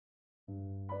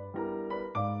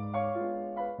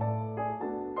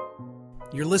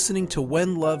You're listening to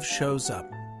When Love Shows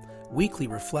Up, weekly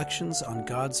reflections on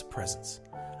God's presence.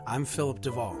 I'm Philip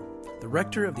Duvall, the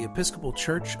rector of the Episcopal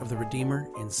Church of the Redeemer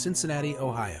in Cincinnati,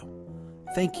 Ohio.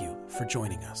 Thank you for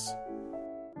joining us.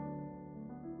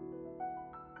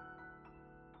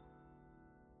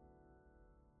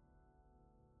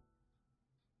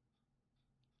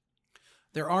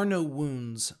 There are no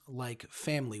wounds like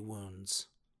family wounds.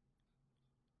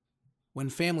 When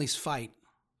families fight,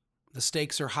 the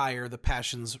stakes are higher, the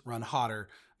passions run hotter,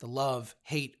 the love,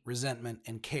 hate, resentment,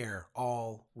 and care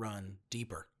all run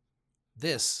deeper.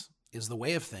 This is the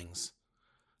way of things.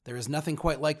 There is nothing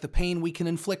quite like the pain we can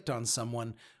inflict on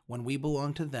someone when we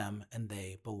belong to them and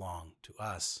they belong to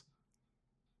us.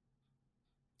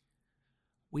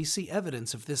 We see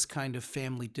evidence of this kind of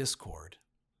family discord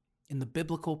in the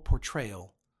biblical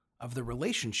portrayal of the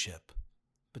relationship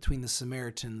between the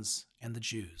Samaritans and the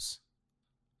Jews.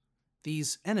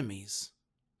 These enemies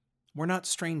were not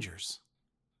strangers.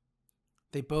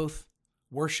 They both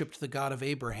worshipped the God of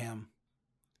Abraham.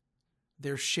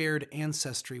 Their shared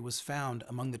ancestry was found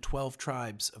among the 12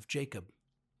 tribes of Jacob.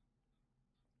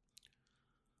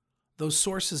 Though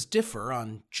sources differ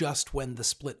on just when the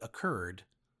split occurred,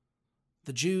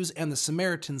 the Jews and the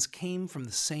Samaritans came from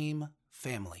the same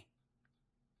family.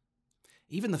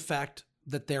 Even the fact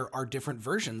that there are different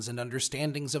versions and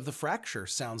understandings of the fracture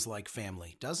sounds like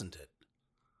family, doesn't it?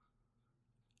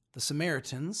 The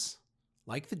Samaritans,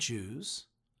 like the Jews,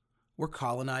 were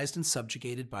colonized and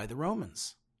subjugated by the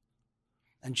Romans.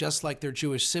 And just like their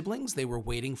Jewish siblings, they were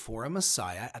waiting for a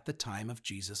Messiah at the time of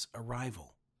Jesus'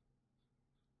 arrival.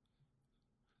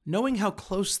 Knowing how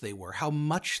close they were, how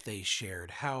much they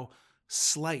shared, how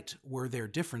slight were their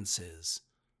differences,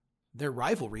 their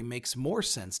rivalry makes more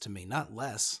sense to me, not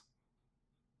less.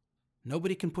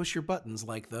 Nobody can push your buttons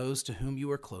like those to whom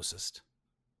you are closest.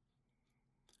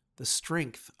 The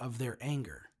strength of their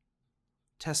anger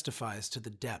testifies to the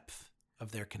depth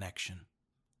of their connection.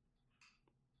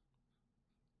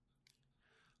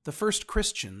 The first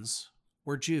Christians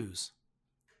were Jews.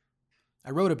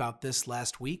 I wrote about this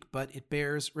last week, but it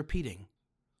bears repeating,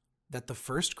 that the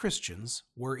first Christians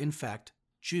were in fact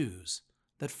Jews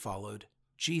that followed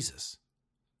Jesus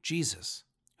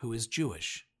who is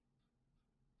Jewish.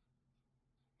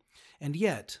 And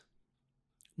yet,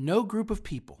 no group of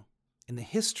people in the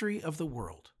history of the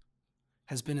world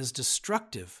has been as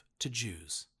destructive to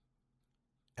Jews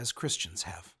as Christians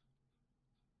have.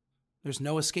 There's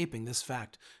no escaping this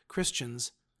fact.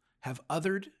 Christians have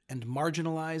othered and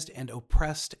marginalized and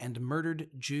oppressed and murdered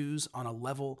Jews on a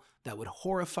level that would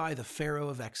horrify the Pharaoh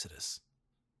of Exodus.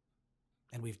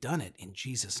 And we've done it in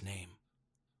Jesus' name.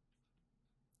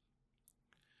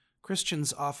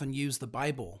 Christians often use the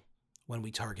Bible when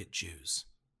we target Jews.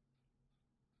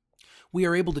 We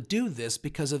are able to do this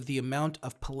because of the amount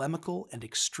of polemical and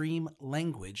extreme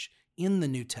language in the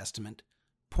New Testament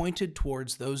pointed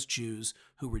towards those Jews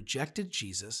who rejected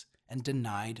Jesus and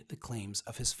denied the claims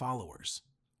of his followers.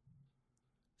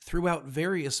 Throughout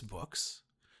various books,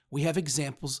 we have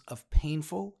examples of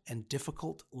painful and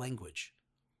difficult language,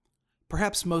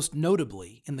 perhaps most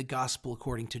notably in the Gospel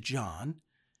according to John,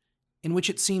 in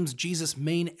which it seems Jesus'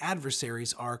 main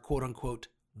adversaries are, quote-unquote,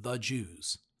 the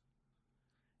Jews.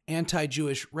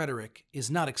 Anti-Jewish rhetoric is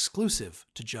not exclusive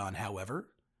to John, however,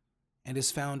 and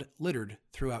is found littered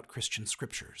throughout Christian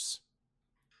scriptures.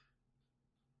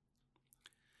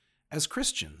 As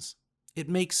Christians, it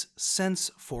makes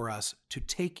sense for us to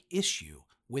take issue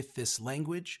with this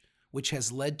language which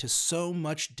has led to so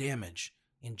much damage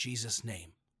in Jesus'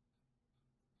 name.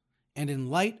 And in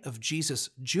light of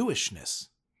Jesus' Jewishness,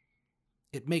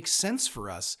 it makes sense for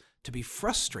us to be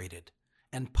frustrated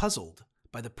and puzzled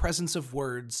by the presence of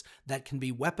words that can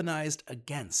be weaponized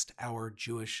against our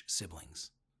Jewish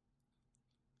siblings.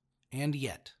 And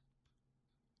yet,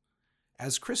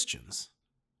 as Christians,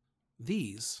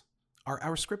 these are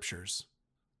our scriptures.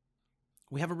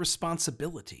 We have a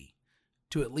responsibility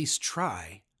to at least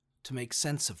try to make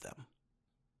sense of them.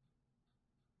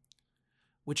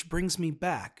 Which brings me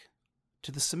back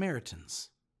to the Samaritans.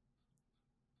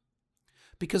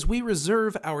 Because we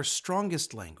reserve our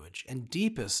strongest language and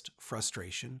deepest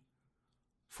frustration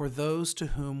for those to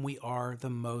whom we are the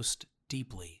most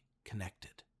deeply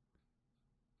connected.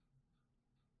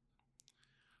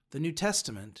 The New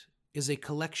Testament is a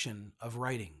collection of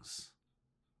writings,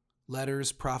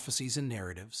 letters, prophecies, and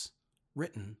narratives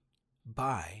written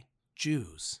by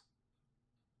Jews.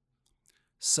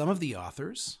 Some of the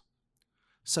authors,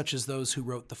 such as those who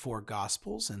wrote the 4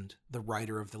 Gospels and the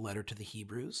writer of the letter to the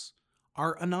Hebrews,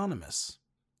 are anonymous.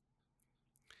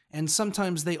 and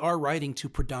sometimes they are writing to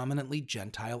predominantly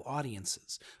Gentile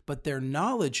audiences, but their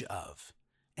knowledge of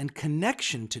and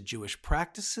connection to Jewish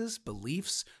practices,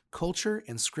 beliefs, culture,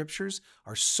 and scriptures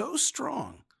are so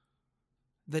strong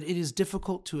that it is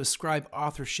difficult to ascribe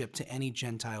authorship to any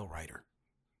Gentile writer.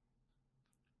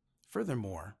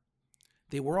 Furthermore,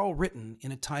 they were all written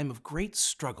in a time of great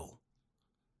struggle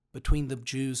between the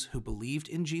Jews who believed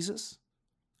in Jesus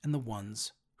and the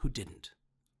ones who didn't.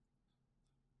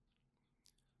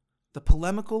 The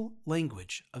polemical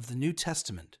language of the New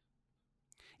Testament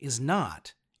is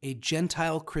not a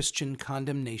Gentile Christian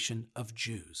condemnation of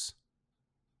Jews.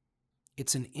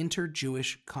 It's an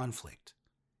inter-Jewish conflict.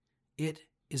 It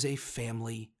is a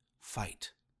family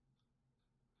fight.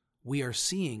 We are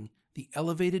seeing the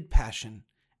elevated passion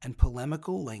and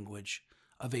polemical language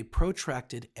of a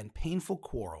protracted and painful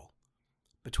quarrel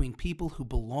between people who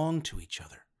belong to each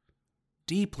other,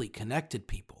 deeply connected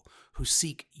people who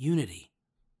seek unity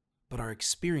but are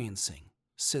experiencing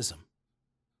schism.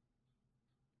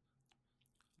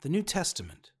 The New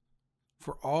Testament,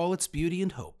 for all its beauty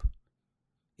and hope,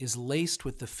 is laced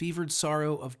with the fevered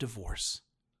sorrow of divorce,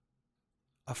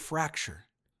 a fracture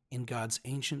in God's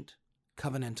ancient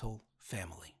covenantal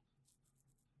family.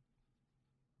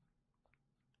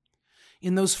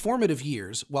 In those formative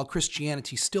years, while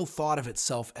Christianity still thought of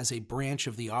itself as a branch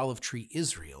of the olive tree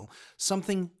Israel,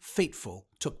 something fateful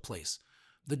took place.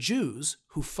 The Jews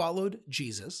who followed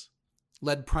Jesus,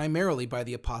 led primarily by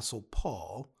the Apostle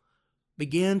Paul,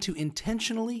 began to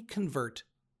intentionally convert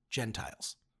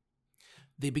Gentiles.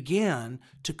 They began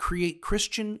to create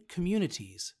Christian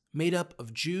communities made up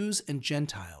of Jews and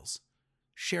Gentiles,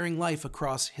 sharing life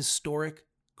across historic,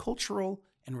 cultural,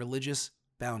 and religious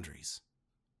boundaries.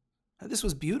 Now, this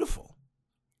was beautiful,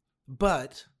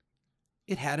 but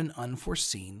it had an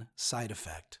unforeseen side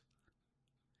effect.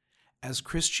 As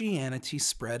Christianity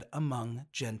spread among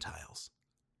Gentiles,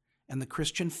 and the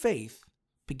Christian faith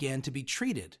began to be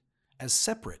treated as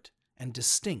separate and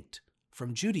distinct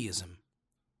from Judaism,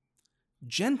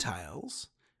 Gentiles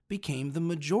became the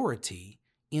majority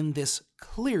in this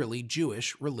clearly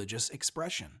Jewish religious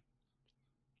expression.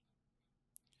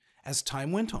 As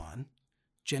time went on,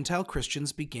 Gentile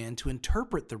Christians began to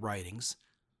interpret the writings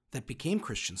that became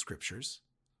Christian scriptures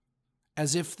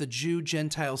as if the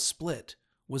Jew-Gentile split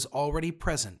was already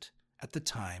present at the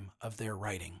time of their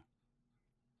writing.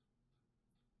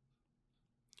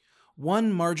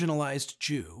 One marginalized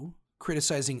Jew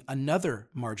criticizing another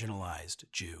marginalized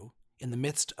Jew in the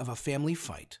midst of a family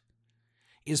fight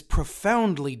is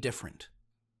profoundly different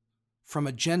from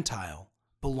a Gentile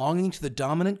belonging to the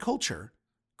dominant culture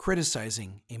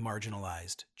criticizing a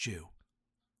marginalized Jew.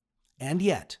 And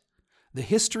yet, the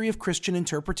history of Christian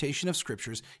interpretation of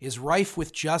scriptures is rife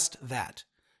with just that.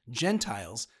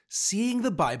 Gentiles seeing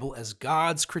the Bible as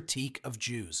God's critique of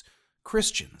Jews,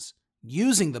 Christians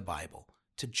using the Bible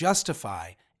to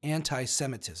justify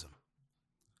anti-Semitism.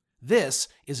 This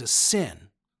is a sin.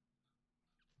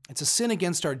 It's a sin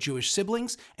against our Jewish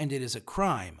siblings, and it is a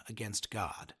crime against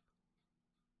God.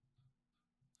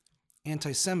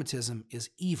 Anti-Semitism is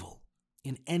evil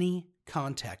in any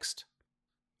context,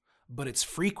 but its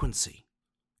frequency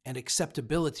and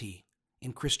acceptability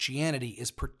in Christianity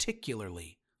is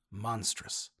particularly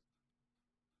monstrous.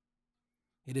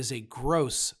 It is a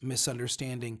gross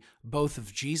misunderstanding both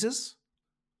of Jesus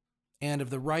and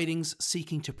of the writings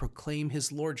seeking to proclaim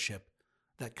his lordship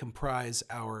that comprise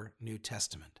our New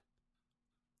Testament.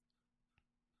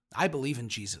 I believe in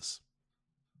Jesus,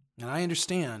 and I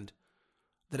understand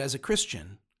that as a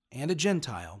Christian and a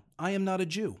Gentile, I am not a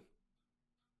Jew.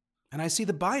 And I see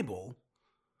the Bible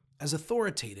as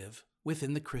authoritative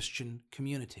within the Christian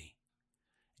community.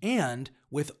 And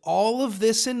with all of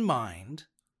this in mind,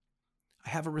 I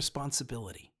have a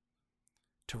responsibility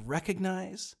to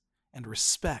recognize and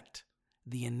respect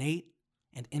the innate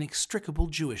and inextricable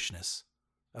Jewishness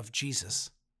of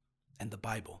Jesus and the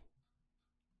Bible.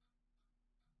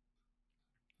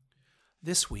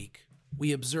 This week,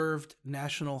 we observed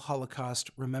National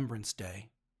Holocaust Remembrance Day.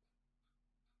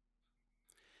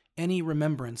 Any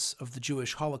remembrance of the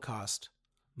Jewish Holocaust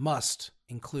must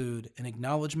include an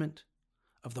acknowledgement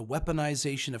of the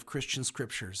weaponization of Christian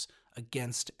scriptures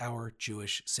against our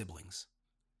Jewish siblings.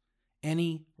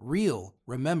 Any real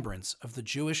remembrance of the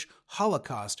Jewish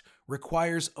Holocaust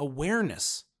requires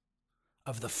awareness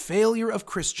of the failure of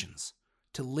Christians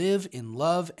to live in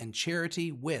love and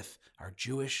charity with our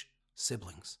Jewish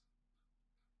siblings.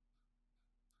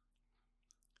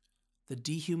 The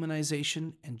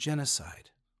dehumanization and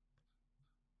genocide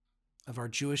of our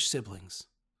Jewish siblings,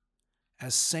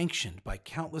 as sanctioned by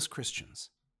countless Christians,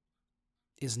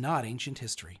 is not ancient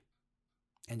history,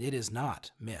 and it is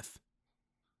not myth.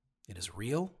 It is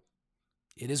real,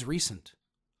 it is recent,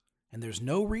 and there's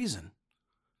no reason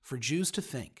for Jews to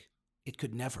think it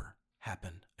could never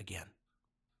happen again.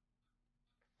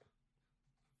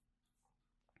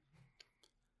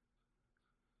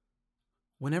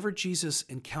 Whenever Jesus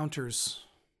encounters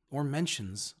or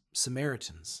mentions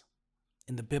Samaritans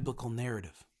in the biblical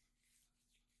narrative,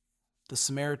 the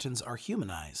Samaritans are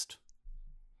humanized,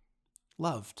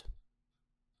 loved,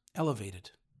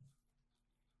 elevated,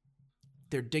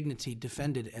 their dignity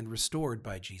defended and restored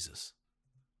by Jesus.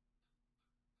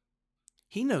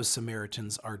 He knows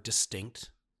Samaritans are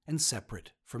distinct and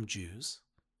separate from Jews,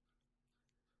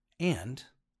 and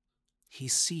he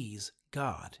sees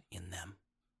God in them.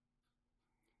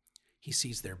 He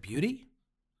sees their beauty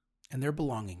and their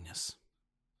belongingness.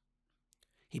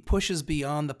 He pushes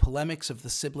beyond the polemics of the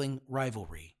sibling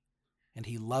rivalry, and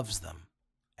he loves them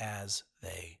as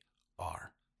they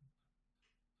are.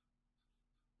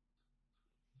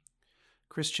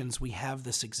 Christians, we have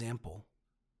this example.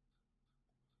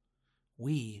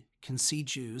 We can see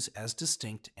Jews as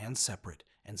distinct and separate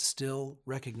and still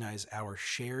recognize our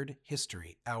shared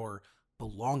history, our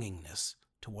belongingness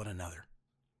to one another.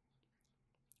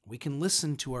 We can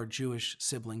listen to our Jewish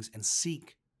siblings and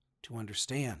seek to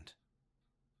understand.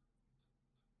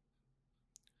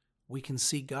 We can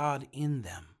see God in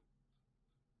them,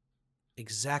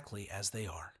 exactly as they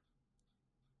are.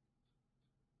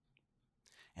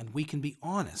 And we can be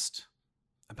honest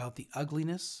about the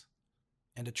ugliness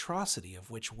and atrocity of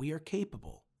which we are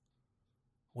capable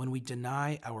when we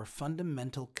deny our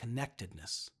fundamental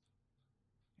connectedness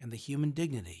and the human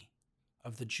dignity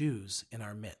of the Jews in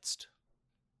our midst.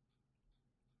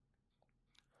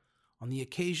 On the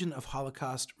occasion of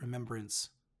Holocaust remembrance,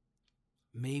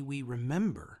 may we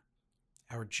remember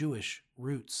our Jewish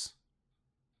roots,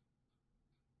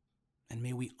 and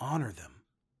may we honor them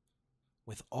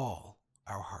with all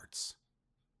our hearts.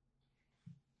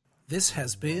 This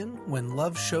has been When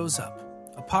Love Shows Up,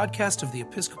 a podcast of the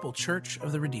Episcopal Church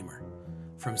of the Redeemer.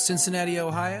 From Cincinnati,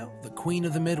 Ohio, the Queen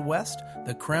of the Midwest,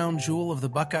 the crown jewel of the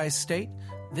Buckeye State,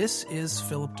 this is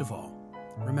Philip Duvall.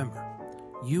 Remember,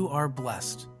 you are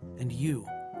blessed, and you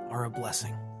are a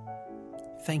blessing.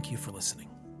 Thank you for listening.